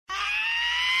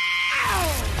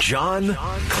John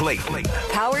Clayton.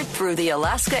 Powered through the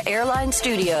Alaska Airlines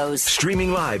Studios.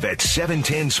 Streaming live at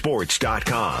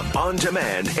 710sports.com. On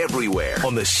demand everywhere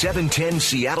on the 710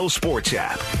 Seattle Sports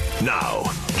app.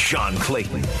 Now, John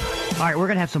Clayton. All right, we're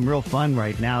going to have some real fun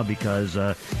right now because,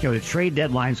 the trade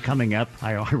deadline's coming up,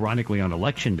 ironically, on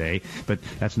Election Day, but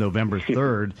that's November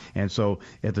 3rd. And so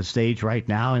at the stage right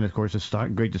now, and, of course, it's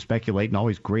great to speculate, and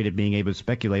always great at being able to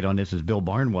speculate on this is Bill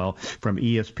Barnwell from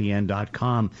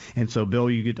ESPN.com. And so, Bill,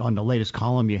 you get on the latest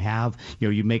column you have,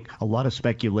 you make a lot of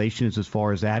speculations as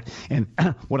far as that. And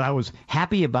what I was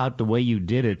happy about the way you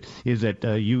did it is that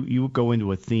you go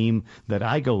into a theme that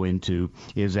I go into,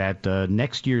 is that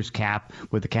next year's cap,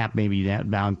 with the cap maybe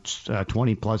down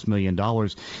 $20+ million,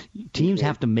 teams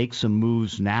have to make some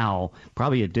moves now,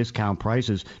 probably at discount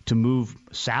prices, to move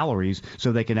salaries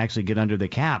so they can actually get under the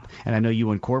cap. And I know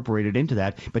you incorporated into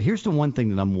that. But here's the one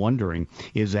thing that I'm wondering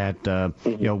is that,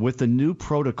 with the new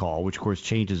protocol, which of course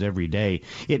changes every day,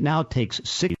 it now takes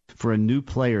 6 for a new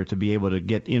player to be able to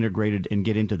get integrated and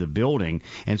get into the building.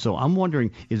 And so I'm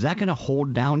wondering, is that going to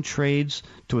hold down trades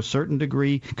to a certain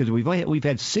degree? Because we've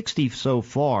had 60 so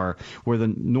far, where the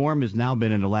norm has now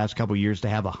been in the last couple of years to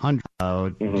have 100.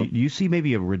 Do you see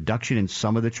maybe a reduction in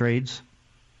some of the trades?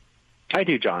 I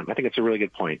do, John. I think it's a really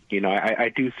good point.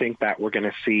 I do think that we're going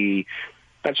to see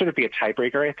that sort of be a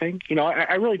tiebreaker, I think.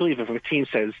 I really believe if a team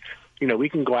says, we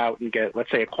can go out and get, let's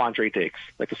say, a Quandre Diggs,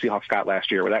 like the Seahawks got last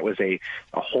year, where that was a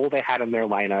hole they had in their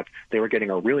lineup. They were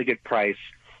getting a really good price.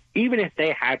 Even if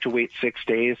they had to wait 6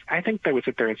 days, I think they would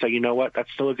sit there and say, you know what,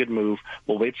 that's still a good move.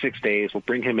 We'll wait 6 days. We'll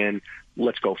bring him in.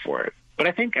 Let's go for it. But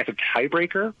I think as a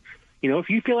tiebreaker, if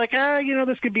you feel like,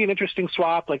 this could be an interesting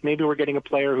swap, like maybe we're getting a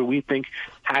player who we think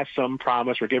has some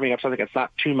promise, we're giving up something that's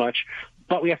not too much,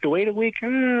 but we have to wait a week,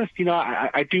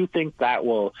 I do think that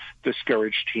will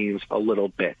discourage teams a little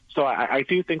bit. So I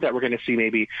do think that we're going to see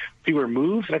maybe fewer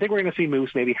moves. And I think we're going to see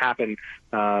moves maybe happen,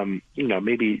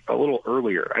 maybe a little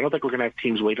earlier. I don't think we're going to have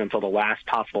teams wait until the last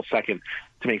possible second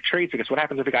to make trades, because what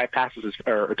happens if a guy passes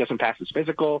or doesn't pass his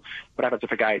physical? What happens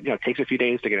if a guy, takes a few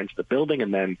days to get into the building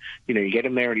and then, you get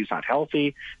him there and he's not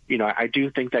healthy? I do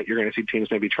think that you're going to see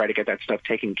teams maybe try to get that stuff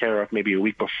taken care of maybe a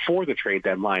week before the trade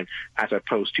deadline as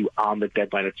opposed to on the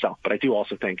deadline itself. But I do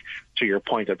also think, to your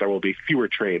point, that there will be fewer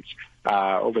trades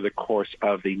over the course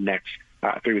of the next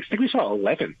 3 weeks. I think we saw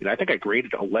 11. I think I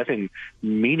graded 11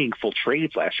 meaningful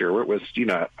trades last year where it was,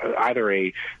 either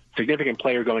a significant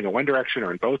player going in one direction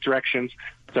or in both directions.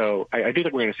 So I do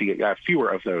think we're going to see fewer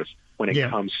of those when it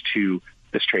comes to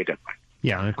this trade deadline.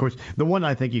 Yeah, and of course, the one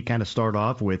I think you kind of start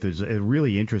off with is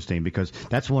really interesting because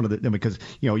that's one of the, because,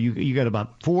 you got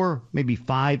about 4, maybe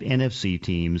 5 NFC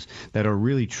teams that are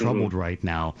really troubled right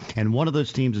now. And one of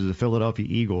those teams is the Philadelphia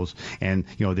Eagles. And,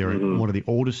 they're one of the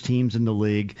oldest teams in the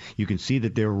league. You can see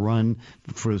that their run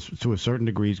to a certain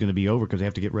degree is going to be over because they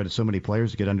have to get rid of so many players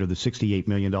to get under the $68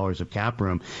 million of cap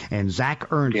room. And Zach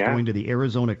Ertz going to the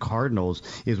Arizona Cardinals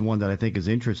is one that I think is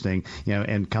interesting,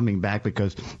 and coming back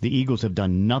because the Eagles have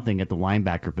done nothing at the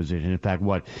linebacker position. In fact,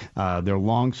 their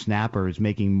long snapper is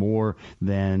making more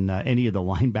than any of the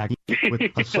linebackers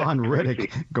with Hassan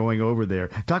Reddick going over there.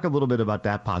 Talk a little bit about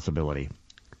that possibility.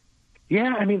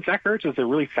 Yeah, Zach Ertz is a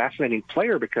really fascinating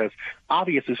player because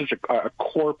obviously such a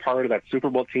core part of that Super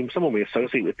Bowl team, someone we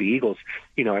associate with the Eagles,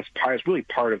 as really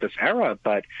part of this era,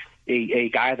 but a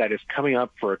guy that is coming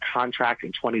up for a contract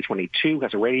in 2022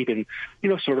 has already been,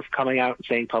 sort of coming out and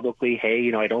saying publicly,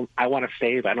 hey, I want to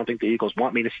stay, but I don't think the Eagles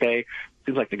want me to stay.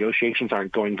 Seems like negotiations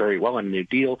aren't going very well on a new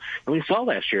deal. And we saw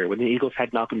last year when the Eagles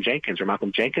had Malcolm Jenkins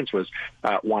was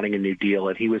wanting a new deal,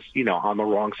 and he was, on the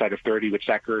wrong side of 30, which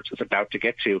Zach Ertz is about to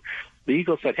get to. The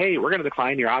Eagles said, hey, we're going to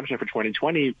decline your option for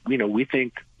 2020. We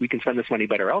think we can spend this money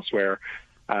better elsewhere,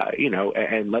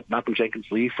 and let Malcolm Jenkins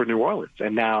leave for New Orleans.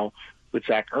 And now, with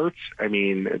Zach Ertz,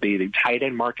 the tight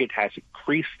end market has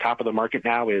increased. Top of the market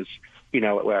now is,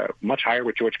 much higher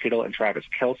with George Kittle and Travis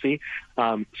Kelce.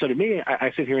 So to me,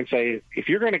 I sit here and say, if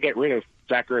you're going to get rid of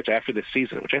Zach Ertz after this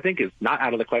season, which I think is not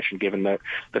out of the question given the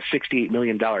 $68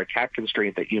 million cap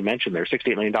constraint that you mentioned there,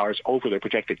 $68 million over the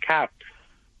projected cap,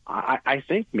 I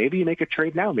think maybe you make a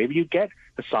trade now. Maybe you get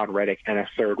Hassan Reddick and a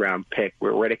third-round pick,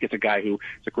 where Reddick is a guy who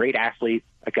is a great athlete,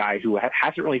 a guy who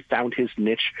hasn't really found his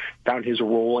niche, found his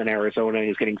role in Arizona.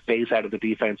 He's getting phased out of the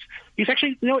defense. He's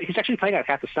actually playing out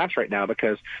half the snaps right now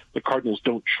because the Cardinals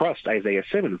don't trust Isaiah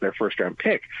Simmons, their first-round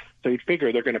pick. So you'd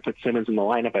figure they're going to put Simmons in the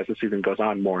lineup as the season goes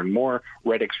on more and more.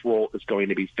 Reddick's role is going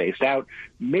to be phased out.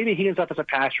 Maybe he ends up as a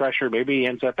pass rusher. Maybe he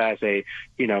ends up as a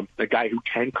guy who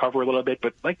can cover a little bit.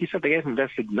 But like you said, they have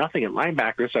invested nothing in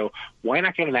linebacker. So why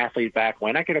not get an athlete back?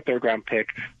 Why not get a third-round pick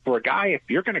for a guy? If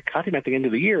you're going to cut him at the end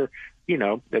of the year,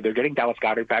 they're getting Dallas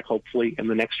Goedert back hopefully in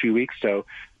the next few weeks. So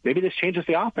maybe this changes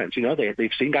the offense.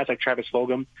 They've seen guys like Travis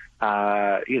Fulgham,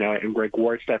 and Greg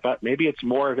Ward step up. Maybe it's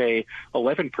more of a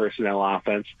 11 personnel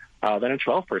offense than a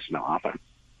 12 personnel offense.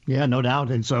 Yeah, no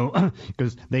doubt. And so,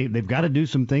 because they've got to do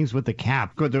some things with the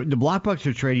cap. The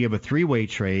blockbuster trade, you have a three-way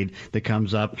trade that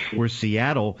comes up where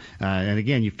Seattle, and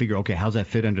again, you figure, okay, how's that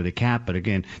fit under the cap? But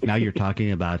again, now you're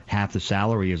talking about half the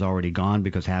salary is already gone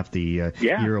because half the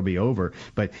year will be over.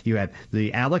 But you had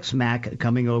the Alex Mack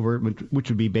coming over, which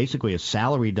would be basically a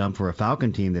salary dump for a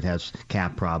Falcon team that has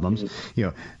cap problems.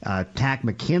 Tack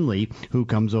McKinley, who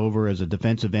comes over as a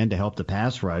defensive end to help the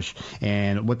pass rush.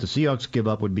 And what the Seahawks give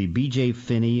up would be B.J.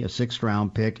 Finney, a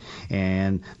sixth-round pick,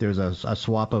 and there's a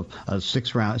swap of a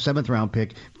seventh-round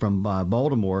pick from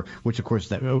Baltimore, which, of course,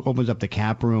 that opens up the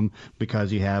cap room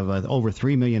because you have over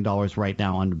 $3 million right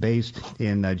now on the base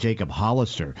in Jacob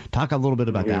Hollister. Talk a little bit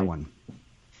about that one.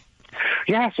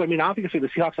 Yeah, so, obviously the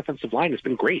Seahawks offensive line has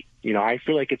been great. I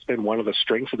feel like it's been one of the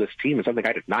strengths of this team and something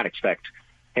I did not expect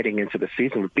heading into the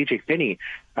season with B.J. Finney,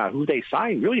 who they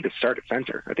signed really to start at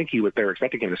center. I think they were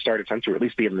expecting him to start at center, or at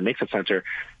least be in the mix at center.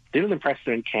 Didn't impress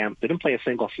them in camp. Didn't play a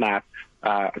single snap.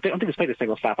 I don't think he's played a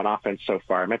single snap on offense so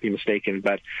far. I might be mistaken,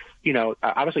 but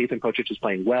obviously Ethan Pocic is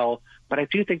playing well. But I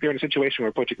do think they're in a situation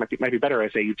where Pocic might be better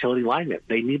as a utility lineman.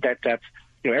 They need that depth.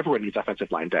 Everyone needs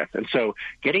offensive line depth. And so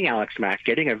getting Alex Mack,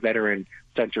 getting a veteran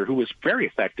center who was very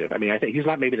effective. I think he's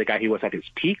not maybe the guy he was at his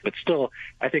peak, but still,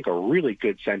 I think a really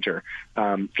good center.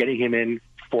 Getting him in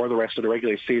for the rest of the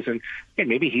regular season, and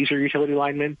maybe he's your utility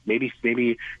lineman. Maybe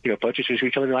Pocic is your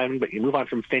utility lineman, but you move on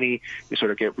from Finney, you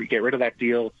sort of get rid of that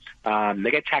deal.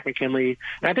 They get Tack McKinley,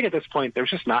 and I think at this point there's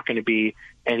just not going to be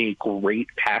any great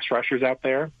pass rushers out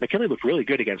there. McKinley looked really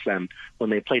good against them when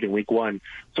they played in week 1.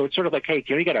 So it's sort of like, hey,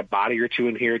 can we get a body or two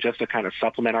in here just to kind of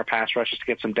supplement our pass rushes to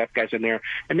get some depth guys in there?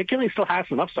 And McKinley still has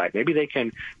some upside. Maybe they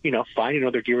can, find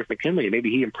another gear with McKinley, and maybe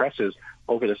he impresses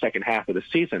over the second half of the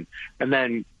season. And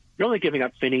then you're only giving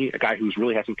up Finney, a guy who's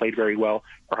really hasn't played very well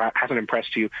or hasn't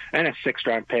impressed you, and a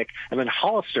sixth-round pick. And then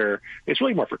Hollister is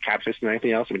really more for cap space than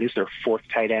anything else. He's their fourth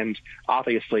tight end.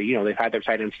 Obviously, they've had their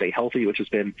tight end stay healthy, which has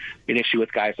been an issue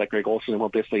with guys like Greg Olsen and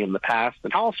Will Dissly in the past.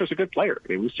 And Hollister's a good player.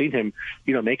 We've seen him,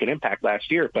 make an impact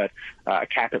last year, but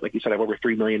cap it, like you said, of over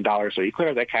 $3 million. So you clear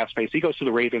out that cap space. He goes to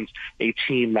the Ravens, a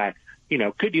team that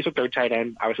could use a third tight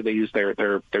end. Obviously, they use their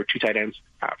two tight ends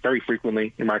very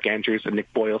frequently in Mark Andrews and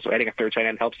Nick Boyle, so adding a third tight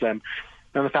end helps them.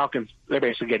 And the Falcons, they're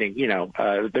basically getting,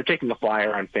 they're taking the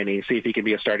flyer on Finney, see if he can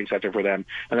be a starting center for them,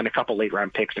 and then a couple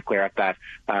late-round picks to clear out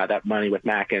that money with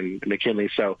Mack and McKinley.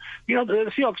 So, the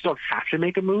Seahawks don't have to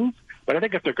make a move, but I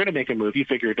think if they're going to make a move, you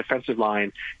figure defensive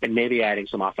line and maybe adding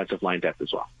some offensive line depth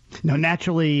as well. Now,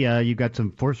 naturally, you've got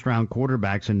some first-round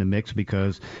quarterbacks in the mix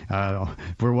because,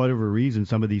 for whatever reason,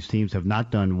 some of these teams have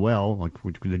not done well. Like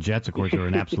the Jets, of course, are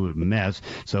an absolute mess.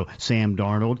 So Sam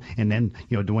Darnold, and then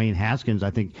Dwayne Haskins.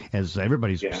 I think, as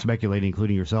everybody's speculating,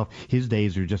 including yourself, his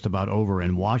days are just about over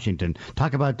in Washington.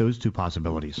 Talk about those two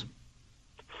possibilities.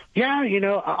 Yeah,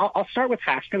 I'll start with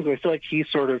Haskins. I feel like he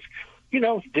sort of,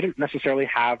 didn't necessarily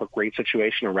have a great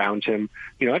situation around him.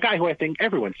 A guy who I think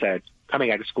everyone said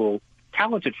coming out of school,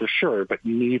 talented for sure, but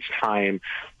needs time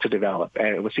to develop.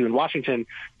 And we'll see in Washington,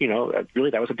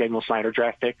 really that was a Daniel Snyder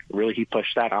draft pick. Really, he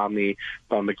pushed that on the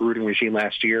Gruden regime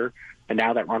last year. And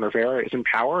now that Ron Rivera is in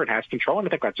power and has control, and I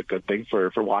think that's a good thing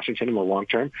for Washington in the long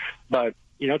term. But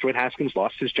Dwayne Haskins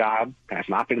lost his job, has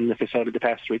not been in the facility the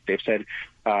past week. They've said,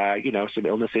 some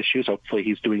illness issues. Hopefully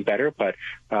he's doing better. But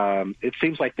it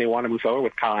seems like they want to move forward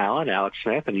with Kyle Allen and Alex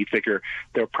Smith, and you'd figure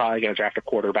they're probably going to draft a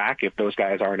quarterback if those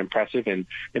guys aren't impressive in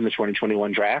the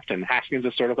 2021 draft. And Haskins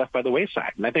is sort of left by the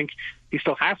wayside. And I think he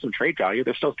still has some trade value.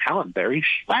 There's still talent there. He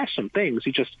flashed some things.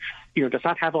 He just, does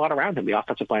not have a lot around him. The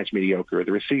offensive line's mediocre.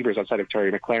 The receivers outside of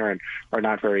Terry McLaurin are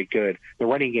not very good. The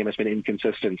running game has been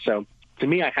inconsistent. So, to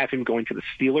me, I have him going to the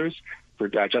Steelers for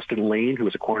Justin Lane, who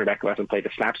is a cornerback who hasn't played a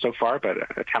snap so far, but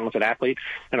a talented athlete,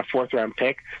 and a fourth-round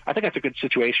pick. I think that's a good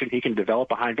situation. He can develop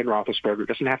behind Ben Roethlisberger.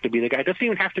 Doesn't have to be the guy. Doesn't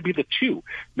even have to be the 2.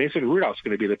 Mason Rudolph's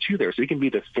going to be the 2 there, so he can be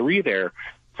the 3 there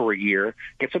for a year,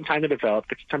 get some time to develop,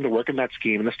 get some time to work in that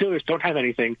scheme. And the Steelers don't have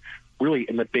anything really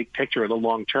in the big picture in the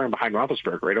long term behind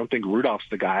Roethlisberger. I don't think Rudolph's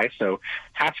the guy. So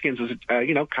Haskins is,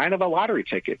 kind of a lottery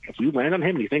ticket. If you land on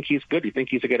him and you think he's good, you think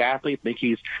he's a good athlete, think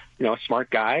he's, a smart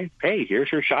guy, hey, here's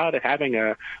your shot at having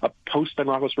a post-Ben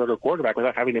Roethlisberger quarterback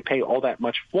without having to pay all that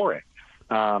much for it.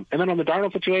 And then on the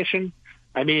Darnold situation,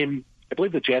 I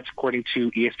believe the Jets, according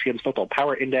to ESPN's Football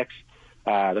Power Index,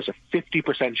 there's a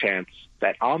 50% chance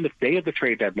that on the day of the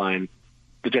trade deadline,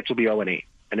 the Jets will be 0-8.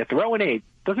 And if they're 0-8,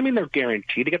 doesn't mean they're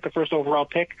guaranteed to get the first overall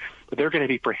pick, but they're going to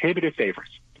be prohibitive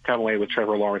favorites. come away with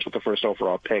Trevor Lawrence with the first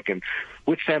overall pick. And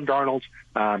with Sam Darnold,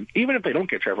 even if they don't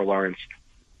get Trevor Lawrence,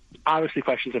 obviously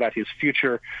questions about his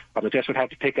future. The Jets would have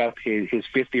to pick up his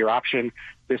fifth-year option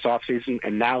this offseason,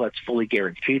 and now that's fully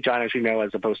guaranteed, John, as you know,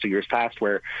 as opposed to years past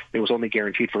where it was only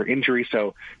guaranteed for injury.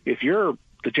 So if you're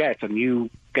the Jets and you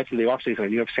get to the offseason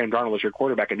and you have Sam Darnold as your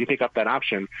quarterback and you pick up that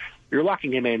option, you're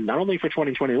locking him in not only for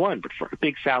 2021, but for a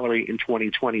big salary in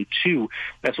 2022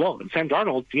 as well. And Sam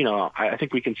Darnold, I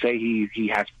think we can say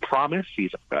he has promise.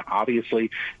 He's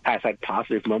obviously has had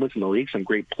positive moments in the league, some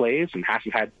great plays, and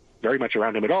hasn't had very much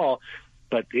around him at all.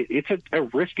 But it's a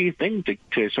risky thing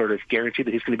to sort of guarantee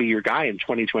that he's going to be your guy in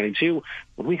 2022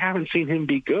 when we haven't seen him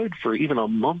be good for even a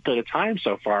month at a time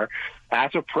so far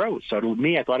as a pro. So to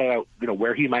me, I thought about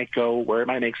where he might go, where it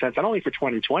might make sense, not only for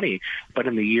 2020, but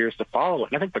in the years to follow.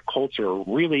 And I think the Colts are a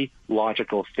really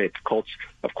logical fit. Colts,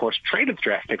 of course, traded the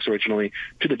draft picks originally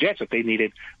to the Jets if they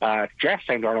needed draft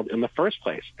Sam Darnold in the first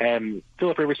place. And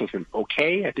Philip Rivers has been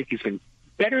okay. I think he's been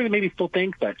better than maybe people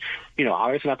think, but,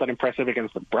 obviously not that impressive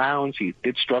against the Browns. He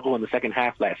did struggle in the second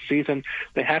half last season.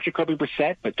 They have Jacoby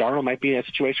Brissett, but Darnold might be in a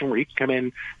situation where he can come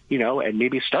in, and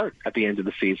maybe start at the end of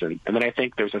the season. And then I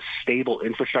think there's a stable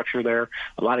infrastructure there,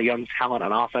 a lot of young talent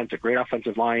on offense, a great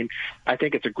offensive line. I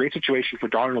think it's a great situation for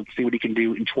Darnold to see what he can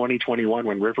do in 2021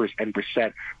 when Rivers and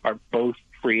Brissett are both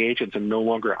free agents and no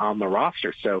longer on the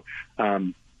roster. So,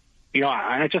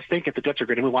 I just think if the Jets are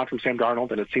going to move on from Sam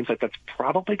Darnold, and it seems like that's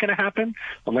probably going to happen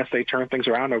unless they turn things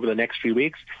around over the next few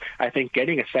weeks, I think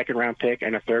getting a second-round pick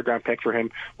and a third-round pick for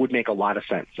him would make a lot of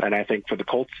sense. And I think for the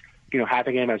Colts,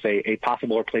 having him as a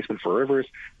possible replacement for Rivers,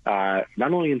 not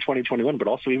only in 2021, but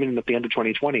also even at the end of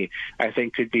 2020, I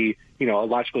think could be, a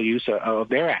logical use of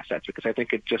their assets, because I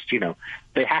think it just,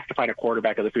 they have to find a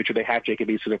quarterback of the future. They have Jacob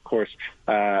Eason, of course,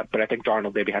 but I think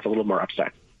Darnold maybe has a little more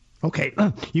upside. Okay,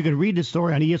 you can read the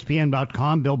story on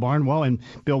ESPN.com, Bill Barnwell. And,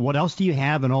 Bill, what else do you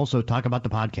have? And also talk about the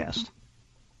podcast.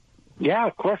 Yeah,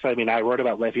 of course. I mean, I wrote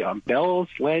about Le'Veon Bell's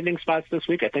landing spots this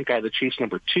week. I think I had the Chiefs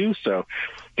number 2, so,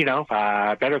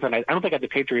 better than I don't think I had the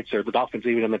Patriots or the Dolphins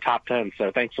even in the top 10. So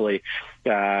thankfully,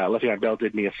 Le'Veon Bell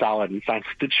did me a solid and signed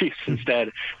with the Chiefs instead.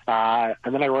 And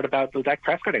then I wrote about the Dak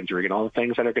Prescott injury and all the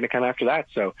things that are going to come after that.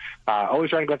 So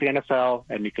always writing about the NFL,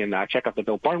 and you can check out the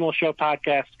Bill Barnwell Show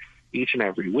podcast each and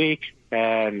every week.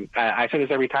 And I say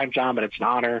this every time, John, but it's an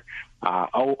honor.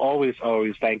 Always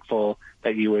thankful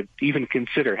that you would even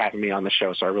consider having me on the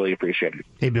show, so I really appreciate it.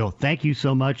 Hey, Bill, thank you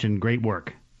so much, and great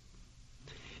work.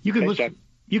 You can listen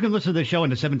to the show in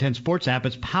the 710 Sports app.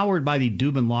 It's powered by the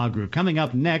Dubin Law Group. Coming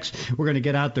up next, we're going to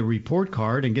get out the report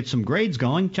card and get some grades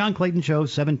going. John Clayton Show,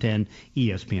 710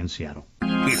 ESPN Seattle.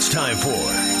 It's time for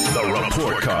the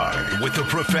report card with the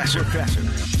professor.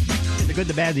 The good,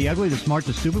 the bad, the ugly, the smart,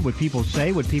 the stupid, what people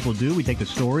say, what people do. We take the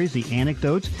stories, the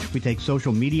anecdotes. We take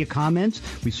social media comments.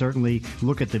 We certainly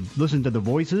listen to the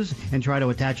voices and try to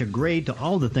attach a grade to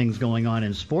all the things going on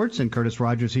in sports. And Curtis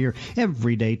Rogers here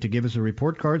every day to give us a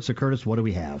report card. So, Curtis, what do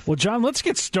we have? Well, John, let's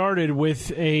get started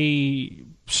with a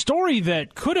story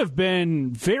that could have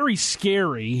been very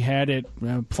scary had it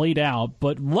played out.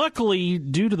 But luckily,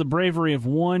 due to the bravery of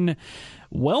one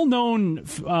well-known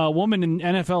woman in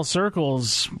NFL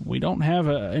circles, we don't have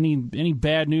any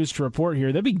bad news to report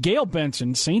here. That'd be Gayle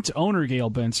Benson, Saints owner Gayle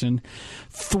Benson,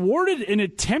 thwarted an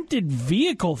attempted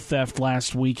vehicle theft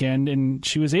last weekend, and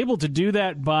she was able to do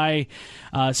that by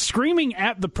screaming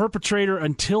at the perpetrator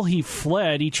until he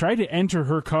fled. He tried to enter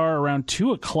her car around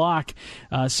 2 o'clock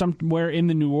somewhere in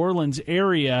the New Orleans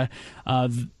area.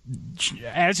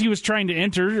 As he was trying to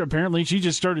enter, apparently she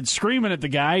just started screaming at the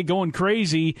guy, going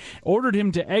crazy, ordered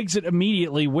him to exit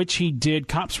immediately, which he did.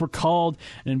 Cops were called.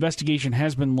 An investigation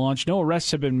has been launched. No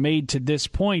arrests have been made to this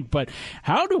point. But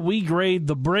how do we grade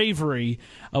the bravery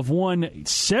of one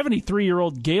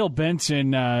 73-year-old Gayle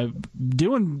Benson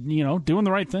doing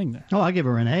the right thing there? Oh, I give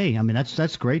her an A. I mean,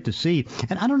 that's great to see.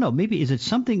 And I don't know, maybe is it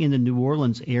something in the New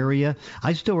Orleans area?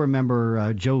 I still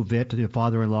remember Joe Vitt, the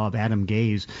father-in-law of Adam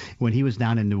Gase, when he was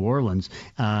down in New Orleans.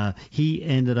 He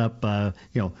ended up,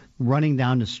 running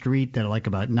down the street at like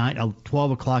about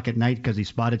 12 o'clock at night because he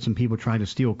spotted some people trying to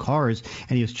steal cars,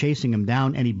 and he was chasing him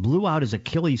down, and he blew out his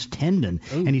Achilles tendon.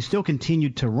 Ooh. And he still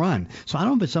continued to run. So I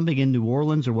don't know if it's something in New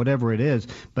Orleans or whatever it is,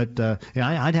 but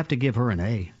I'd have to give her an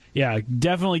A. Yeah,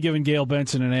 definitely giving Gail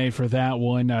Benson an A for that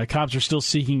one. Cops are still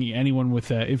seeking anyone with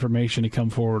information to come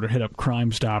forward or hit up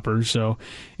Crime Stoppers. So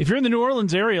if you're in the New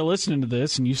Orleans area listening to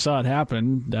this and you saw it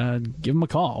happen, give them a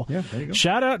call. Yeah, there you go.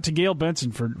 Shout out to Gail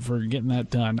Benson for getting that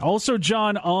done. Also,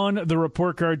 John, on the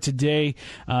report card today,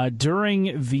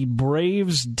 during the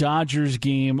Braves-Dodgers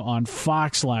game on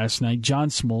Fox last night, John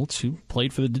Smoltz, who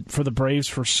played for the Braves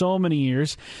for so many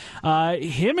years,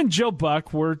 him and Joe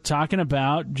Buck were talking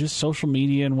about just social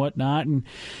media and whatnot. And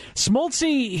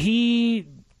Smoltzy, he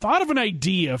thought of an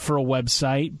idea for a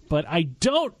website, but I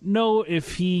don't know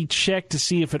if he checked to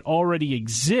see if it already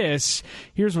exists.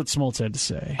 Here's what Smoltz had to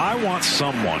say. I want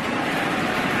someone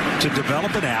to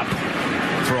develop an app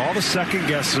for all the second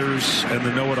guessers and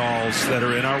the know-it-alls that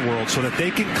are in our world so that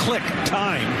they can click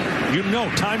time,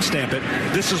 timestamp it.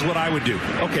 This is what I would do.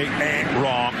 Okay,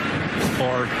 wrong.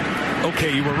 Or,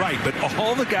 okay, you were right. But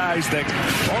all the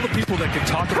people that can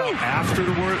talk about after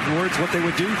the words what they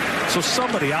would do. So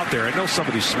somebody out there, I know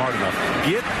somebody's smart enough,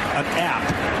 get an app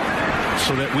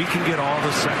so that we can get all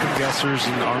the second guessers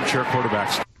and armchair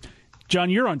quarterbacks. John,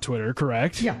 you're on Twitter,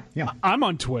 correct? Yeah. I'm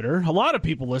on Twitter. A lot of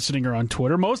people listening are on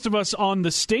Twitter. Most of us on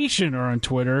the station are on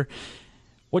Twitter.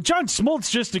 What John Smoltz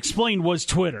just explained was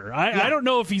Twitter. I don't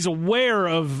know if he's aware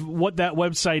of what that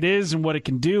website is and what it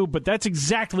can do, but that's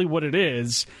exactly what it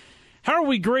is. How are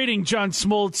we grading John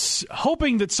Smoltz,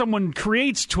 hoping that someone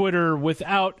creates Twitter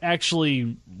without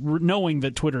actually knowing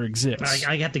that Twitter exists?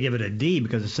 I have to give it a D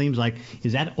because it seems like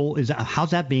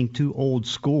how's that being too old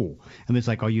school? I mean, it's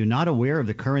like, are you not aware of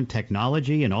the current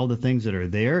technology and all the things that are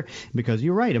there? Because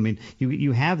you're right. I mean,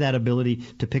 you have that ability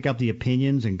to pick up the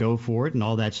opinions and go for it and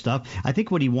all that stuff. I think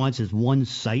what he wants is one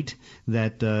site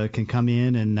that can come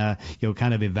in and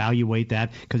kind of evaluate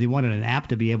that, because he wanted an app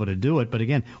to be able to do it. But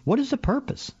again, what is the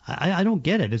purpose? I don't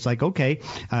get it. It's like, okay,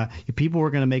 people are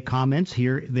going to make comments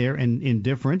here, there, and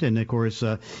indifferent, and of course,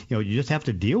 you just have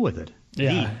to deal with it.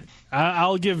 Yeah,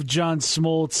 I'll give John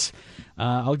Smoltz.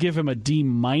 I'll give him a D-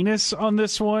 on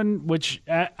this one, which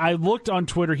I looked on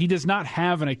Twitter. He does not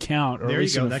have an account, or at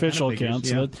least an official account.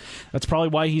 So that's probably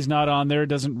why he's not on there.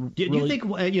 Do you think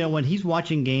when he's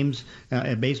watching games,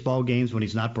 at baseball games, when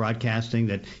he's not broadcasting,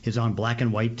 that he's on black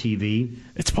and white TV?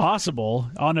 It's possible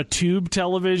on a tube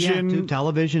television. Yeah, tube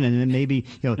television, and then maybe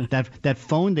that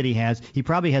phone that he has. He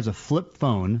probably has a flip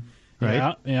phone.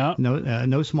 Right? Yeah. No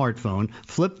smartphone,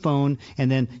 flip phone, and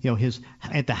then his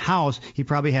at the house he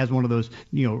probably has one of those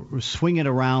swinging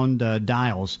around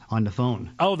dials on the phone.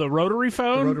 Oh, the rotary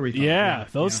phone. The rotary phone. Yeah,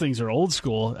 those things are old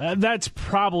school. That's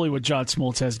probably what John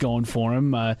Smoltz has going for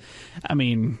him. I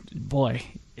mean, boy.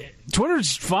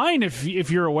 Twitter's fine if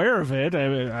you're aware of it.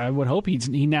 I would hope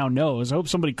he now knows. I hope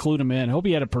somebody clued him in. I hope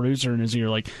he had a producer in his ear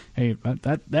like, hey,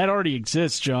 that already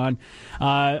exists, John.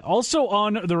 Also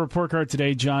on the report card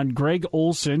today, John, Greg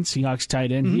Olsen, Seahawks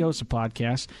tight end, he hosts a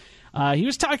podcast. He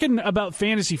was talking about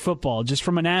fantasy football, just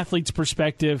from an athlete's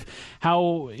perspective,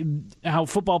 how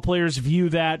football players view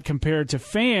that compared to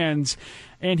fans.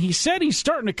 And he said he's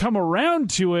starting to come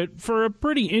around to it for a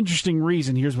pretty interesting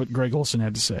reason. Here's what Greg Olsen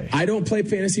had to say. I don't play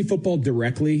fantasy football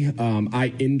directly.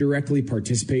 I indirectly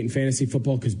participate in fantasy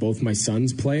football because both my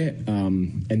sons play it,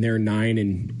 and they're 9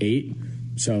 and 8.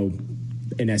 So,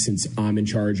 in essence, I'm in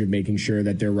charge of making sure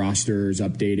that their roster is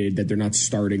updated, that they're not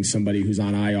starting somebody who's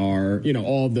on IR,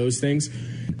 all of those things.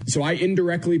 So I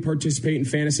indirectly participate in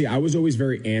fantasy. I was always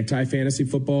very anti-fantasy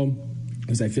football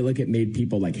because I feel like it made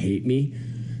people hate me.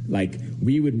 Like,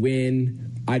 we would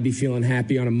win, I'd be feeling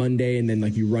happy on a Monday, and then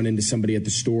you run into somebody at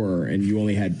the store and you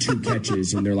only had 2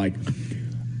 catches, and they're like,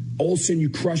 Olsen, you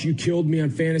killed me on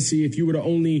fantasy. If you would have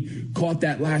only caught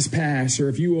that last pass, or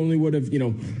if you only would have,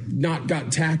 not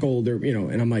got tackled, or,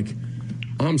 and I'm like,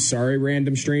 I'm sorry,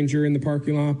 random stranger in the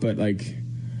parking lot, but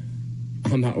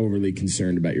I'm not overly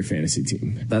concerned about your fantasy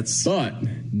team. But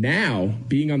now,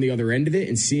 being on the other end of it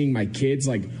and seeing my kids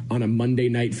on a Monday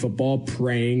Night Football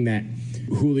praying that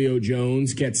Julio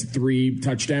Jones gets 3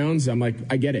 touchdowns, I'm like,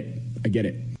 I get it.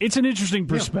 It's an interesting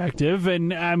perspective,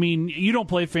 and I mean, you don't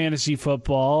play fantasy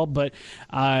football, but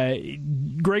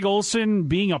Greg Olsen,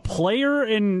 being a player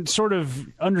and sort of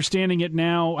understanding it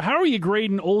now, how are you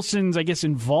grading Olsen's,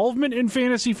 involvement in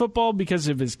fantasy football because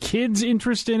of his kids'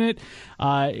 interest in it?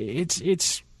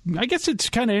 It's I guess it's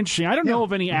kind of interesting. I don't know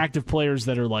of any active players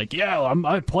that are like,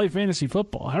 I play fantasy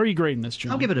football. How are you grading this,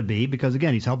 John? I'll give it a B because,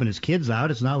 again, he's helping his kids out.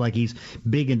 It's not like he's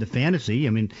big into fantasy. I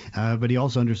mean, but he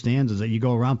also understands is that you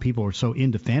go around people who are so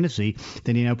into fantasy,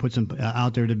 then he now puts them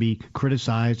out there to be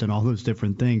criticized and all those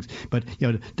different things. But,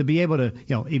 to be able to,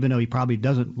 even though he probably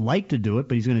doesn't like to do it,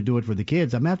 but he's going to do it for the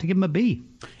kids, I'm going to have to give him a B.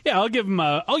 Yeah, I'll give him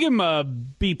a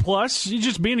B+. He's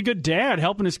just being a good dad,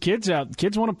 helping his kids out.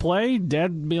 Kids want to play.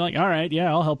 Dad be like, all right, yeah,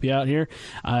 I'll help you out here.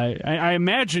 I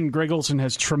imagine Greg Olsen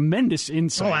has tremendous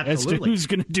insight as to who's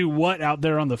going to do what out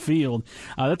there on the field.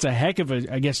 That's a heck of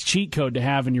a, cheat code to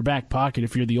have in your back pocket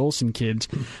if you're the Olsen kids.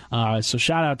 So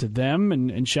shout out to them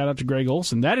and shout out to Greg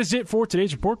Olsen. That is it for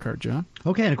today's report card, John.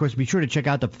 Okay, and of course, be sure to check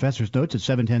out the Professor's Notes at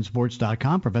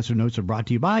 710sports.com. Professor Notes are brought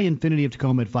to you by Infinity of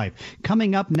Tacoma at 5.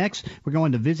 Coming up next, we're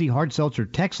going to Vizzy Hard Seltzer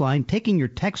text line, taking your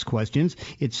text questions.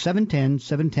 It's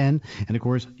 710-710, and of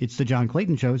course, it's the John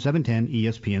Clayton Show, 710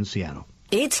 ESPN Seattle.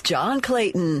 It's John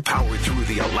Clayton. Powered through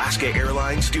the Alaska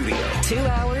Airlines studio. 2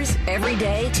 hours every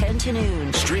day, 10 to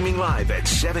noon. Streaming live at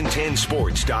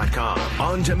 710sports.com.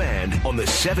 On demand on the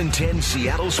 710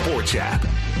 Seattle Sports app.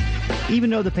 Even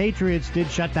though the Patriots did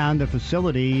shut down the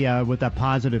facility with that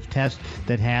positive test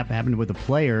that happened with the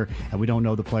player, and we don't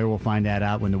know the player, we'll find that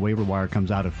out when the waiver wire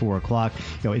comes out at 4 o'clock.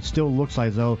 It still looks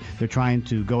as though they're trying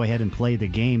to go ahead and play the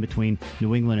game between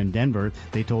New England and Denver.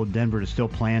 They told Denver to still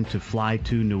plan to fly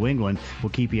to New England.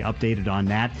 We'll keep you updated on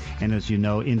that. And as you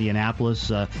know, Indianapolis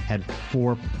had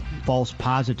 4 false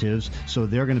positives, so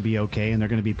they're going to be okay, and they're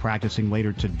going to be practicing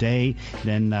later today.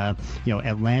 Then,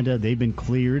 Atlanta, they've been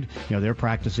cleared. They're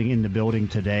practicing in the building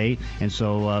today, and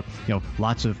so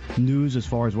lots of news as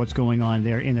far as what's going on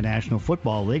there in the National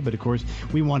Football League. But of course,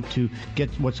 we want to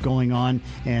get what's going on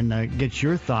and get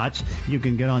your thoughts. You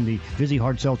can get on the Vizzy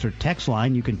Hard Seltzer text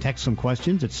line. You can text some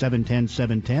questions at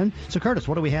 710-710. So Curtis,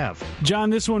 what do we have? John,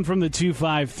 this one from the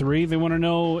 253. They want to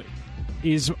know,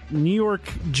 is New York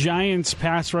Giants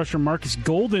pass rusher Marcus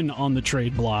Golden on the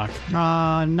trade block?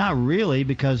 Not really,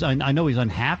 because I know he's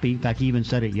unhappy. In fact, he even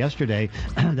said it yesterday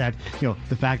that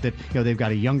the fact that they've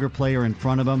got a younger player in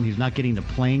front of him, he's not getting the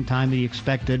playing time that he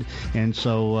expected, and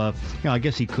so I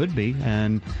guess he could be.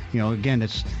 And again,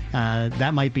 it's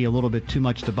that might be a little bit too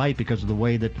much to bite because of the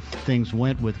way that things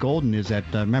went with Golden. Is that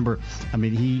remember? I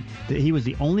mean, he was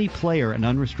the only player in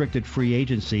unrestricted free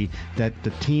agency that the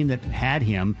team that had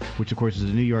him, which of course is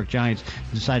the New York Giants,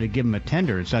 decided to give him a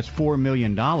tender. So that's $4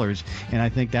 million, and I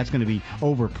think that's going to be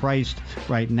overpriced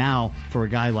right now for a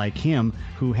guy like him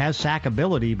who has sack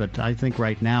ability, but I think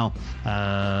right now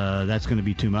that's going to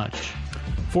be too much.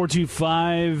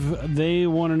 425, they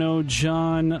want to know,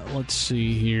 John, let's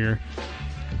see here.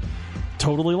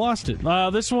 Totally lost it.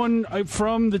 This one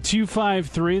from the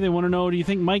 253, they want to know, do you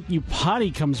think Mike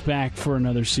Iupati comes back for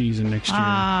another season next year?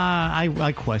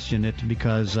 I question it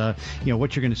because, what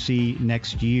you're going to see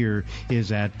next year is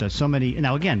that so many...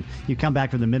 Now, again, you come back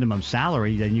for the minimum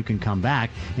salary, then you can come back,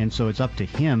 and so it's up to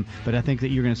him. But I think that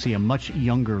you're going to see a much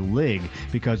younger league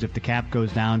because if the cap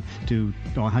goes down to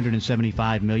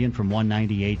 $175 million from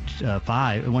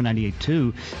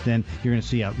 $198.2, then you're going to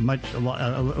see a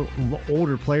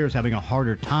older players having a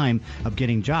harder time of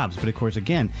getting jobs. But of course,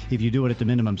 again, if you do it at the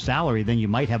minimum salary, then you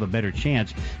might have a better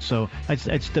chance. So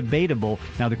it's debatable.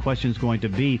 Now the question is going to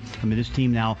be, this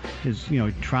team now is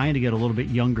trying to get a little bit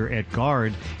younger at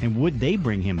guard, and would they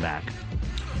bring him back?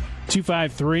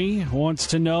 253 wants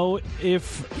to know,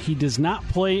 if he does not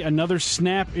play another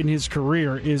snap in his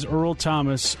career, is Earl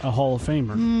Thomas a Hall of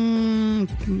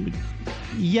Famer?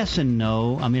 Yes and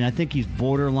no. I think he's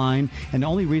borderline, and the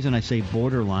only reason I say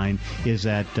borderline is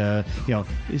that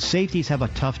safeties have a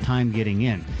tough time getting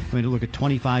in. Look at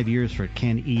 25 years for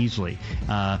Ken Easley.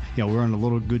 We're on a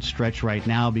little good stretch right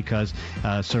now because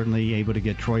certainly able to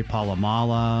get Troy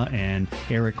Polamalu and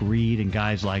Eric Reed and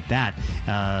guys like that.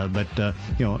 But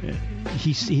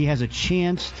he has a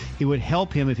chance. It would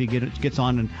help him if he gets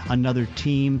on another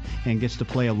team and gets to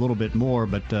play a little bit more.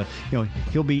 But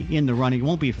he'll be in the running. It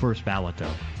won't be a first ballot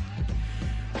though.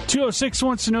 206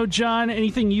 wants to know, John,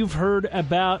 anything you've heard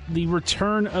about the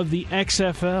return of the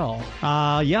XFL?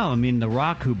 Yeah, The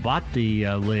Rock, who bought the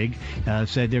league,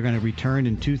 said they're going to return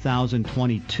in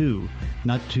 2022,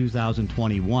 not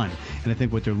 2021. And I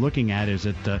think what they're looking at is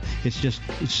that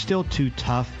it's still too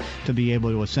tough to be able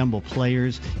to assemble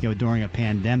players, during a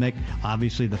pandemic.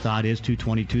 Obviously, the thought is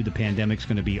 2022, the pandemic's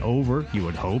going to be over, you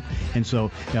would hope. And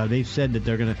so they've said that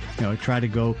they're going to try to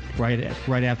go right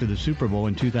after the Super Bowl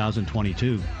in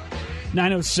 2022.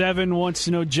 907 wants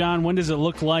to know, John, when does it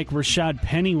look like Rashad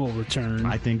Penny will return?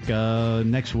 I think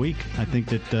next week. I think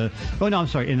that,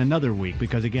 in another week,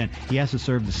 because, again, he has to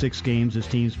serve the 6 games. His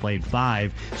team's played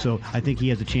 5, so I think he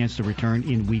has a chance to return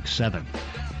in week 7.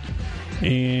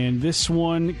 And this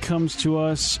one comes to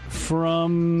us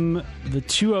from the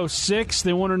 206.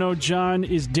 They want to know, John,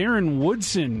 is Darren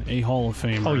Woodson a Hall of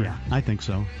Famer? Oh, yeah, I think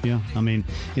so. Yeah, I mean,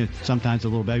 sometimes a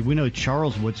little bit. We know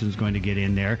Charles Woodson's going to get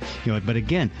in there, but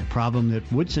again, problem that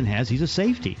Woodson has, he's a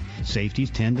safety.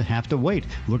 Safeties tend to have to wait.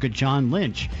 Look at John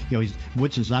Lynch.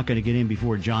 Woodson's not going to get in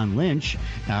before John Lynch.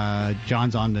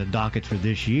 John's on the docket for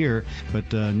this year,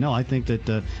 but no, I think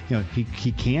that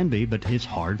he can be, but it's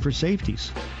hard for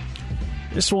safeties.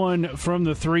 This one from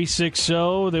the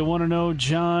 360. They want to know,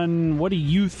 John, what do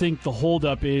you think the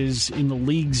holdup is in the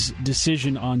league's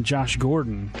decision on Josh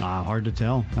Gordon? Hard to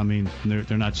tell. I mean,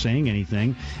 they're not saying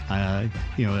anything. I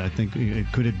think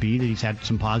could it be that he's had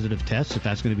some positive tests? If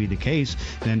that's going to be the case,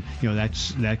 then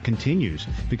that continues,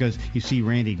 because you see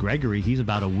Randy Gregory. He's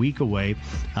about a week away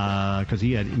because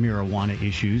he had marijuana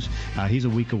issues. He's a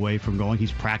week away from going.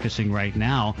 He's practicing right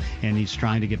now, and he's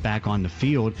trying to get back on the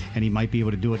field, and he might be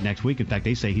able to do it next week. In fact,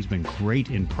 they say he's been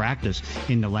great in practice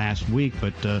in the last week,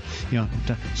 but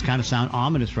it's kind of sound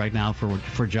ominous right now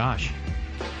for Josh.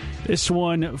 This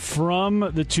one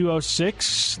from the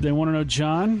 206. They want to know,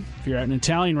 John, if you're at an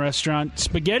Italian restaurant,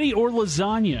 spaghetti or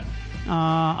lasagna?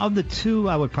 Of the two,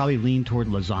 I would probably lean toward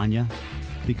lasagna,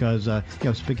 because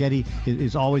spaghetti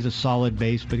is always a solid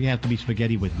base, but you have to be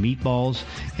spaghetti with meatballs,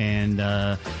 and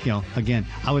again,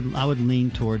 I would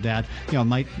lean toward that.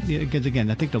 Because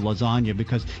again, I think the lasagna,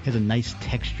 because it has a nice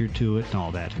texture to it and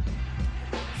all that.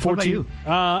 What about you?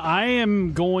 I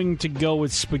am going to go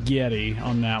with spaghetti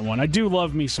on that one. I do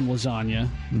love me some lasagna,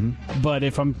 but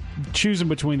if I'm choosing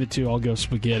between the two, I'll go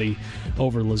spaghetti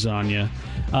over lasagna.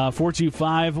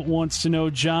 425 wants to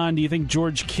know, John, do you think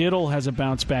George Kittle has a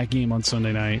bounce-back game on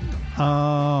Sunday night?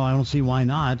 I don't see why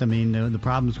not. I mean, the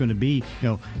problem is going to be,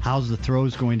 how's the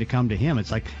throws going to come to him? It's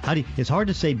like, it's hard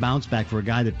to say bounce-back for a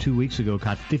guy that 2 weeks ago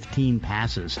caught 15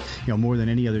 passes, more than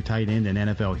any other tight end in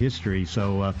NFL history.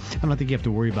 So I don't think you have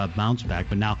to worry about bounce back,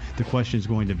 but now the question is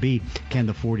going to be, can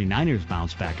the 49ers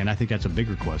bounce back? And I think that's a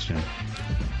bigger question.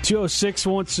 206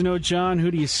 wants to know, John, who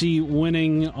do you see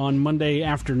winning on Monday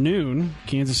afternoon,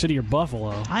 Kansas City or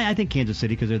Buffalo? I think Kansas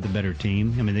City, because they're the better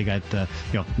team. I mean, they got,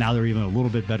 now they're even a little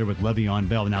bit better with Le'Veon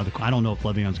Bell. Now, I don't know if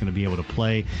Le'Veon's going to be able to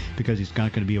play, because he's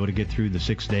not going to be able to get through the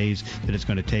 6 days that it's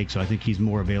going to take. So I think he's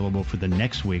more available for the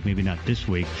next week, maybe not this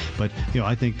week. But,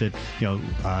 I think that,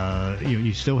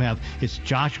 you still have, it's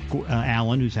Josh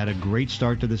Allen, who's had a great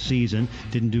start to the season,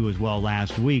 didn't do as well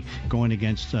last week, going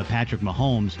against Patrick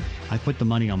Mahomes. I put the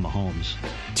money on Mahomes.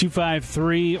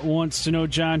 253 wants to know,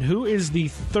 John, who is the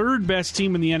third best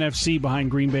team in the NFC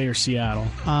behind Green Bay or Seattle?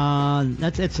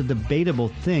 That's a debatable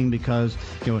thing, because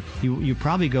you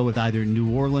probably go with either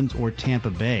New Orleans or Tampa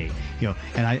Bay.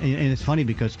 And it's funny,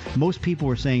 because most people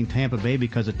were saying Tampa Bay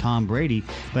because of Tom Brady,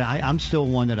 but I'm still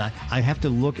one that I have to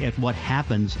look at what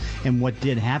happens and what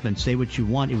did happen. Say what you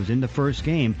want, it was in the first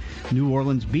game. New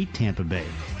Orleans beat Tampa Bay,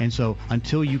 and so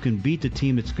until you can beat the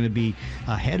team that's going to be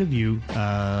ahead of you,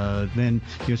 then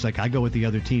it's like I go with the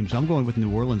other team. So I'm going with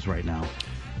New Orleans right now.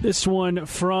 This one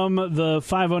from the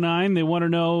 509. They want to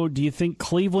know, do you think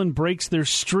Cleveland breaks their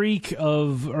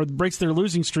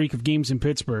losing streak of games in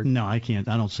Pittsburgh? No, I can't.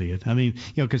 I don't see it. I mean,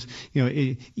 because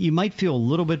you might feel a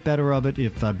little bit better of it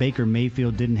if Baker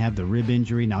Mayfield didn't have the rib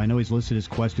injury. Now, I know he's listed as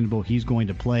questionable. He's going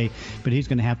to play, but he's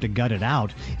going to have to gut it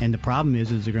out. And the problem is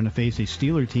they're going to face a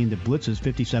Steeler team that blitzes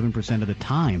 57% of the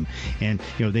time, and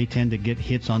they tend to get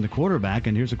hits on the quarterback.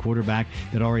 And here's a quarterback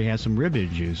that already has some rib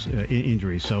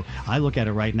injuries. So I look at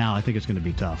it right now, I think it's going to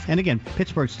be tough. And again,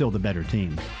 Pittsburgh's still the better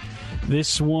team.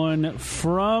 This one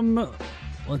from,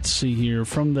 let's see here,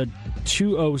 from the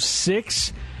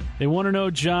 206. They want to know,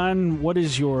 John, what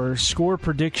is your score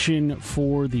prediction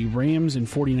for the Rams and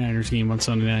 49ers game on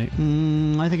Sunday night?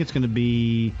 I think it's going to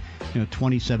be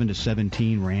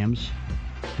 27-17 Rams.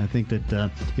 I think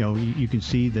that, you can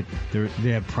see that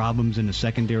they have problems in the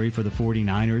secondary for the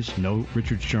 49ers. No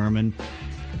Richard Sherman.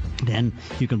 Then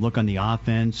you can look on the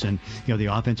offense, and the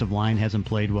offensive line hasn't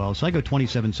played well. So I go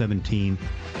 27-17.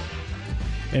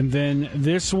 And then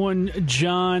this one,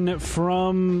 John,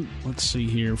 from, let's see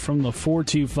here, from the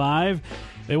 425.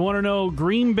 They want to know,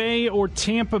 Green Bay or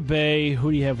Tampa Bay,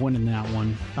 who do you have winning that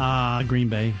one? Green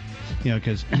Bay.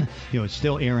 Because it's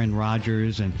still Aaron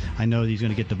Rodgers, and I know he's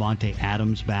going to get Devontae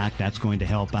Adams back. That's going to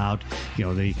help out.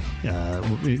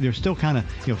 They're still kind of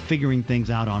figuring things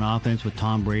out on offense with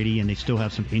Tom Brady, and they still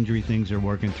have some injury things they're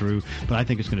working through. But I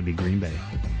think it's going to be Green Bay.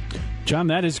 John,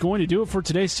 that is going to do it for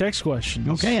today's text questions.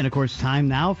 Okay, and of course, time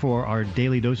now for our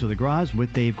daily dose of the Gros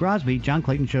with Dave Grosby. John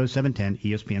Clayton Show,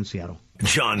 710 ESPN Seattle.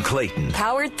 John Clayton.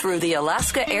 Powered through the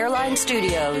Alaska Airlines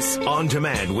Studios. On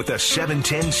demand with the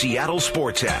 710 Seattle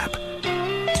Sports app.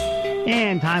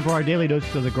 And time for our daily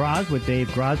dose of the Gros with Dave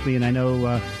Grosby. And I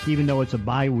know even though it's a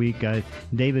bye week,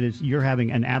 David, you're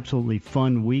having an absolutely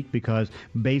fun week because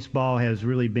baseball has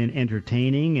really been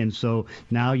entertaining. And so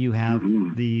now you have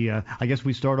I guess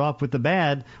we start off with the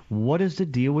bad. What is the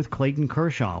deal with Clayton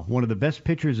Kershaw, one of the best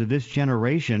pitchers of this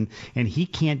generation, and he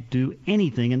can't do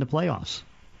anything in the playoffs?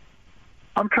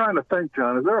 I'm trying to think,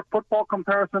 John. Is there a football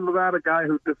comparison to that? A guy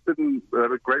who just didn't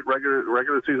a great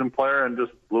regular season player and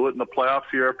just blew it in the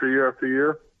playoffs year after year after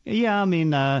year? Yeah, I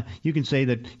mean, you can say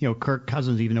that, Kirk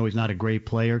Cousins, even though he's not a great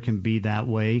player, can be that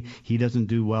way. He doesn't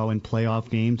do well in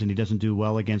playoff games, and he doesn't do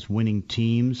well against winning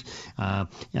teams.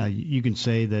 You can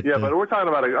say that. Yeah, but I'm talking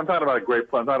about a great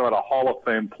player. I'm talking about a Hall of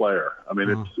Fame player. I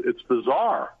mean, it's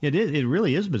bizarre. It is. It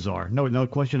really is bizarre. No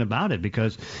question about it.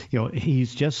 Because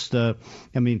he's just. I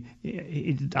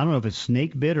don't know if it's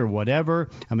snake bit or whatever.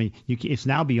 I mean, it's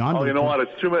now beyond. Oh, you know what?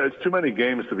 It's too many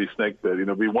games to be snake bit.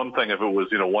 It'd be one thing if it was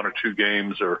 1 or 2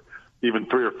 games or even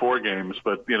 3 or 4 games,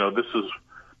 but this is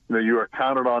you are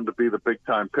counted on to be the big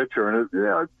time pitcher, and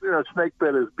snake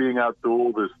bit is being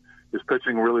outdueled, is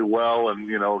pitching really well, and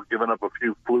giving up a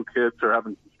few fluke hits or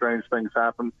having some strange things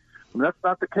happen. And that's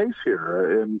not the case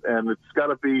here, and it's got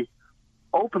to be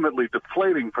ultimately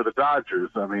deflating for the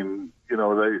Dodgers. I mean, they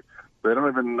don't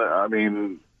even. I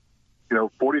mean,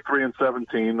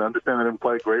 43-17. Understand they didn't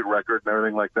play a great record and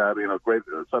everything like that. Great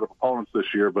set of opponents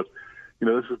this year, but.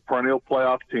 This is a perennial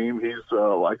playoff team. He's,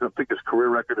 I think his career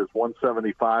record is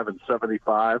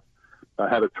 175-75.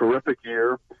 Had a terrific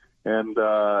year. And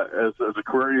as a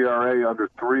career ERA under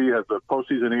 3, as a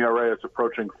postseason ERA, it's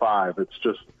approaching 5.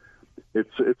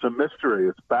 It's a mystery.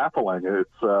 It's baffling. It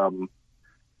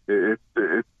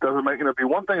doesn't make it'd be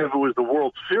one thing if it was the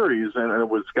World Series and it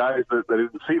was guys that they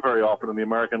didn't see very often in the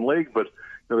American League, but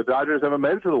the Dodgers haven't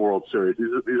made it to the World Series. These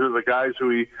are the guys who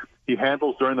he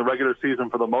handles during the regular season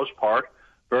for the most part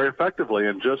very effectively,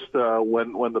 and just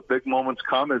when the big moments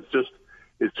come, it's just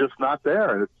not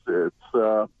there.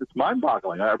 It's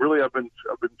mind-boggling. I've been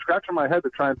scratching my head to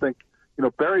try and think.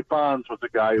 Barry Bonds was a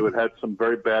guy who had some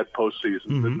very bad postseasons,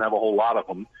 didn't have a whole lot of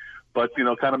them, but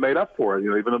kind of made up for it.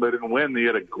 Even though they didn't win, he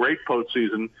had a great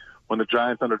postseason when the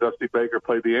Giants under Dusty Baker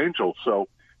played the Angels. So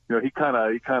he kind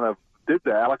of did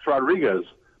that. Alex Rodriguez,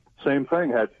 same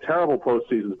thing, had terrible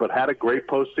postseasons, but had a great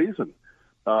postseason.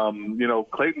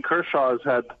 Clayton Kershaw has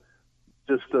had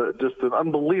just an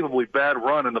unbelievably bad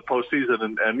run in the postseason,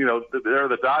 and they're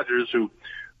the Dodgers who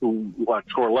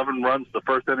score 11 runs the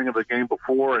first inning of the game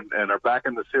before and are back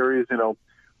in the series.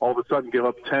 All of a sudden give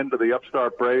up 10 to the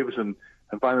upstart Braves and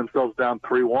find themselves down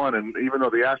 3-1. And even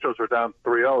though the Astros are down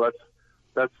 3-0,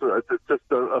 that's just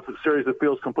a series that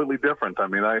feels completely different. I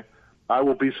mean, I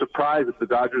will be surprised if the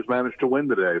Dodgers manage to win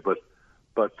today, but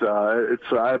I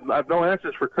have no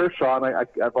answers for Kershaw, and I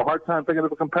have a hard time thinking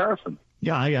of a comparison.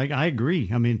 Yeah, I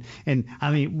agree. I mean,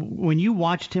 when you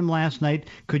watched him last night,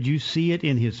 could you see it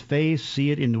in his face,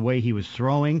 see it in the way he was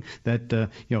throwing, that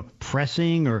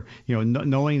pressing or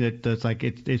knowing that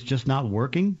it's just not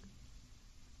working?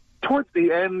 Towards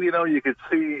the end, you could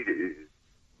see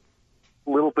a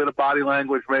little bit of body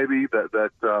language, maybe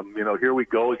that here we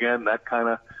go again, that kind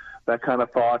of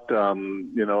thought,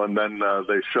 and then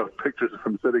they showed pictures of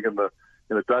him sitting in the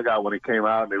dugout when he came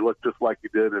out, and he looked just like he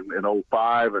did in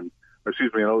 05 in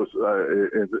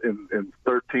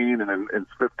 13 and in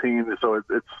 15. So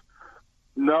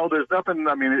there's nothing.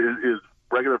 I mean, his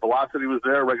regular velocity was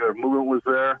there, regular movement was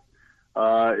there.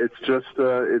 It's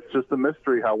just a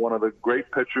mystery how one of the great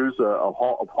pitchers, a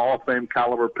Hall of Fame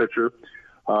caliber pitcher,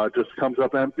 just comes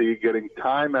up empty, getting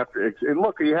time after. And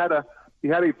look, he had a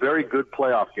very good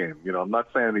playoff game. I'm not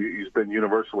saying he's been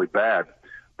universally bad,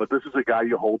 but this is a guy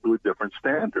you hold to a different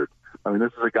standard. I mean,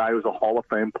 this is a guy who's a Hall of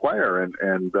Fame player,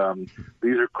 and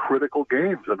these are critical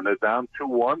games. I mean, they're down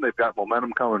 2-1. They've got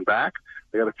momentum coming back.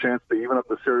 They got a chance to even up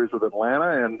the series with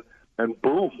Atlanta, and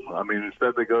boom. I mean,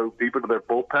 instead they go deep into their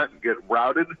bullpen and get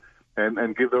routed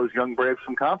and give those young Braves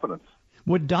some confidence.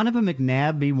 Would Donovan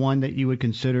McNabb be one that you would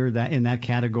consider that in that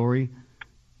category?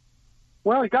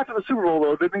 Well, he got to the Super Bowl,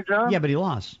 though, didn't he, John? Yeah, but he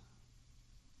lost.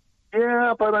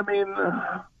 Yeah, but I mean,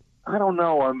 I don't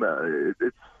know.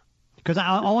 Because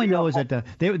all I know is that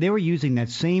they were using that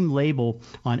same label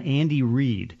on Andy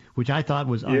Reid, which I thought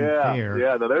was unfair.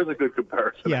 Yeah, no, there's a good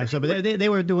comparison. Yeah, so but they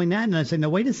were doing that, and I said, no,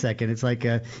 wait a second. It's like,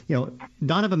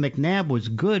 Donovan McNabb was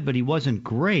good, but he wasn't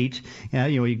great.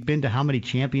 He'd been to how many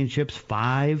championships?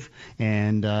 5,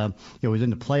 and he was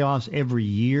in the playoffs every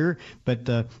year. But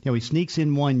he sneaks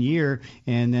in one year,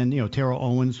 and then Terrell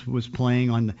Owens was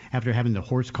playing after having the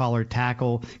horse collar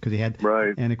tackle because he had,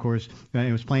 right. And of course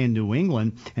he was playing New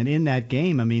England, and in that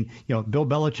game, I mean, Bill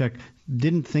Belichick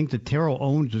didn't think that Terrell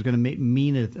Owens was going to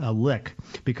mean a lick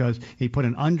because he put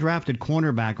an undrafted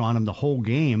cornerback on him the whole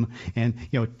game, and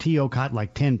T.O. caught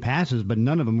like 10 passes, but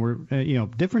none of them were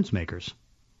difference makers.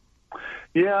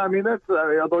 Yeah, I mean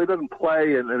although he doesn't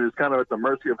play and is kind of at the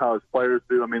mercy of how his players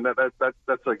do. I mean that's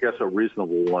I guess a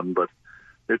reasonable one, but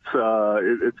it's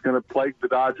going to plague the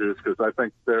Dodgers because I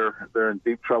think they're in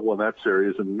deep trouble in that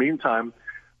series. In the meantime,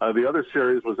 the other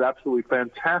series was absolutely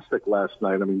fantastic last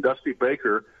night. I mean, Dusty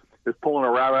Baker is pulling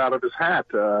a rabbit out of his hat,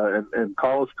 and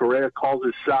Carlos Correa calls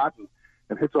his shot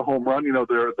and hits a home run.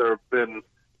 There have been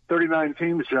 39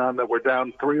 teams, John, that were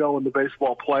down 3-0 in the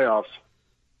baseball playoffs.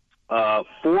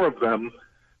 4 of them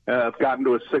have gotten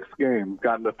to a 6th game,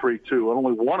 gotten to 3-2. And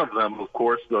only one of them, of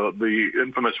course, the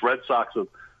infamous Red Sox of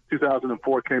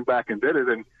 2004 came back and did it.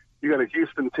 And you got a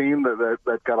Houston team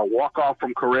that got a walk-off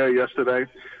from Correa yesterday.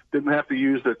 Didn't have to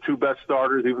use their 2 best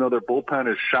starters, even though their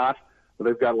bullpen is shot.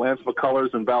 They've got Lance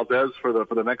McCullers and Valdez for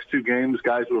the next 2 games,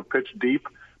 guys who have pitched deep,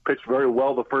 pitched very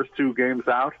well the first 2 games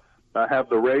out. Have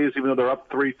the Rays, even though they're up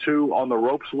 3-2, on the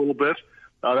ropes a little bit.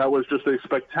 That was just a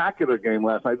spectacular game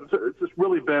last night. It's just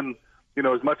really been,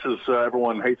 as much as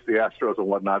everyone hates the Astros and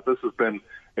whatnot, this has been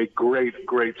a great,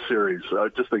 great series.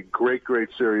 Just a great, great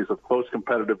series of close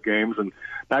competitive games. And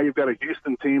now you've got a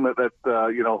Houston team that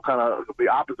kind of the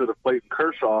opposite of Clayton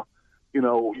Kershaw,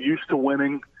 used to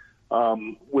winning,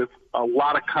 with a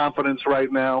lot of confidence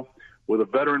right now, with a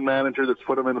veteran manager that's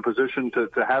put them in a position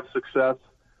to have success,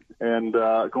 and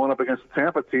going up against a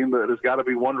Tampa team that has got to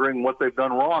be wondering what they've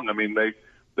done wrong. I mean,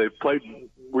 they've played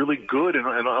really good in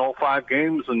all 5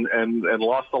 games and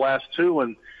lost the last 2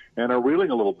 and are reeling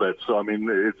a little bit. So I mean,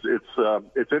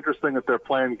 it's interesting that they're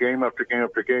playing game after game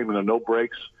after game, and no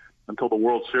breaks until the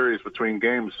World Series between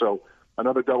games. So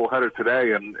another doubleheader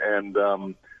today, and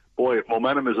boy, if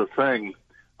momentum is a thing,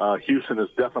 Houston has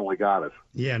definitely got it.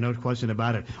 Yeah, no question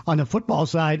about it. On the football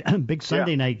side, big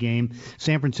Sunday night game,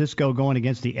 San Francisco going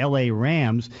against the L.A.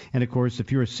 Rams. And, of course,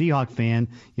 if you're a Seahawk fan,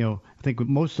 I think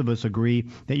most of us agree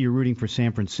that you're rooting for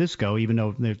San Francisco, even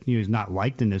though he's not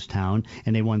liked in this town,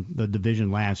 and they won the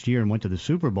division last year and went to the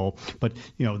Super Bowl. But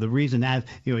the reason that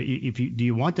do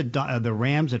you want the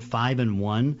Rams at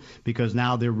 5-1 because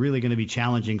now they're really going to be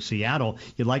challenging Seattle?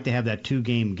 You'd like to have that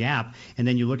 2-game gap, and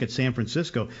then you look at San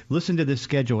Francisco. Listen to this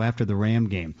schedule after the Ram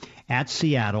game: at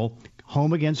Seattle,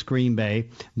 home against Green Bay,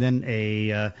 then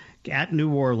at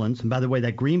New Orleans. And by the way,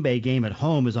 that Green Bay game at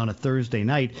home is on a Thursday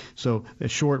night, so a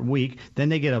short week. Then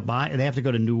they get a bye. They have to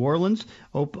go to New Orleans,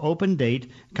 open date,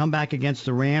 come back against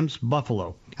the Rams,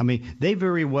 Buffalo. I mean, they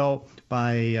very well,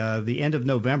 by the end of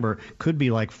November, could be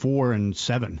like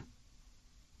 4-7.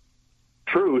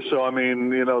 True. So, I mean,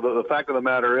 the fact of the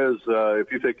matter is,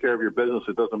 if you take care of your business,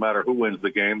 it doesn't matter who wins the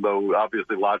game, though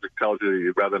obviously logic tells you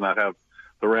you'd rather not have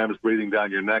the Rams breathing down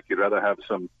your neck. You'd rather have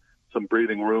some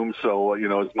breathing room. So,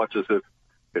 as much as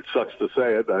it sucks to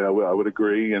say it, I would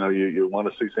agree. You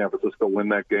want to see San Francisco win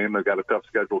that game. They've got a tough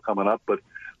schedule coming up, but,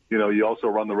 you also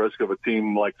run the risk of a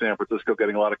team like San Francisco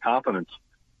getting a lot of confidence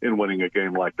in winning a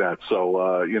game like that.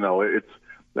 So, it's,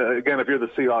 again, if you're the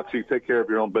Seahawks, you take care of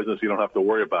your own business. You don't have to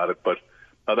worry about it. But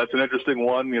that's an interesting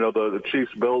one. The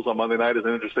Chiefs-Bills on Monday night is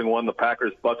an interesting one. The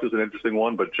Packers-Bucks is an interesting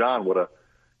one. But, John,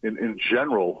 in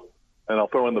general, and I'll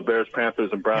throw in the Bears, Panthers,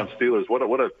 and Browns, Steelers. What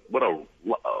a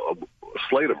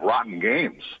slate of rotten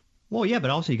games. Well, yeah,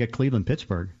 but also you got Cleveland,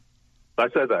 Pittsburgh. I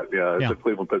said that. Yeah, it's a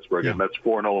Cleveland, Pittsburgh, and that's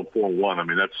 4-0 and 4-1. I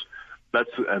mean, that's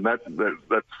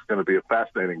going to be a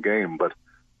fascinating game. But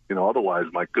otherwise,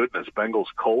 my goodness, Bengals,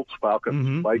 Colts,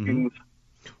 Falcons, Vikings.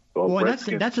 Well, that's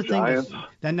the thing.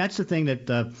 That's the thing that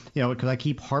because I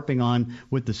keep harping on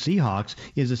with the Seahawks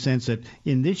is the sense that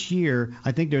in this year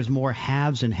I think there's more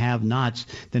haves and have-nots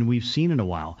than we've seen in a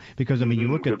while. Because I mean,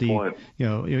 you look at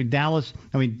Dallas.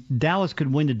 I mean, Dallas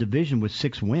could win the division with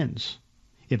 6 wins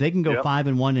If they can go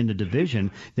 5-1 in the division,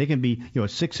 they can be a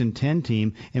 6-10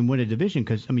 team and win a division.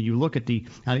 Because you look at the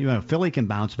Philly can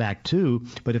bounce back too,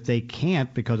 but if they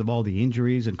can't because of all the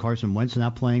injuries and Carson Wentz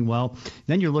not playing well,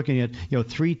 then you're looking at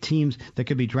 3 teams that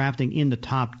could be drafting in the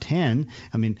top 10.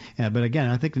 But again,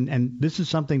 I think, and this is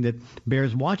something that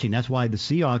bears watching. That's why the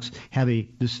Seahawks have a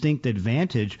distinct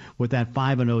advantage with that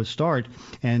 5-0 start,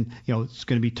 and it's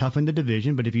going to be tough in the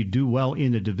division. But if you do well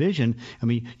in the division,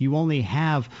 you only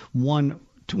have one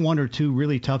or two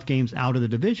really tough games out of the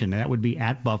division. And that would be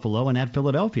at Buffalo and at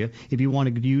Philadelphia, if you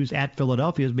want to use at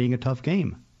Philadelphia as being a tough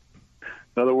game.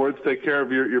 In other words, take care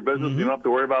of your business. Mm-hmm. You don't have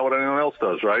to worry about what anyone else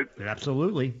does, right?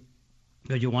 Absolutely.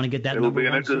 Because you want to get that It'll number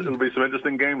one seed. It'll be some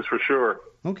interesting games for sure.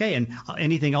 Okay, and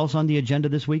anything else on the agenda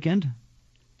this weekend?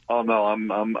 Oh no,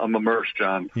 I'm immersed,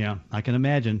 John. Yeah, I can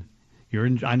imagine.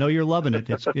 I know you're loving it.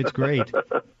 It's great.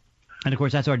 And of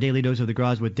course, that's our daily dose of the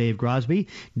Gros with Dave Grosby.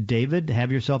 David,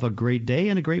 have yourself a great day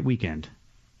and a great weekend.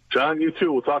 John, you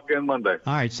too. We'll talk again Monday.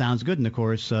 All right, sounds good. And of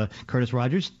course, Curtis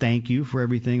Rogers, thank you for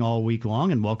everything all week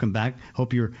long, and welcome back.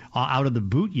 Hope you're out of the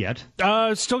boot yet.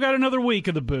 Still got another week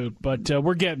of the boot, but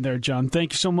we're getting there, John.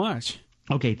 Thank you so much.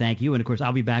 Okay, thank you. And of course,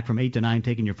 I'll be back from 8 to 9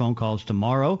 taking your phone calls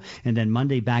tomorrow, and then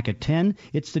Monday back at 10.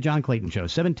 It's the John Clayton Show,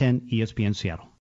 710 ESPN Seattle.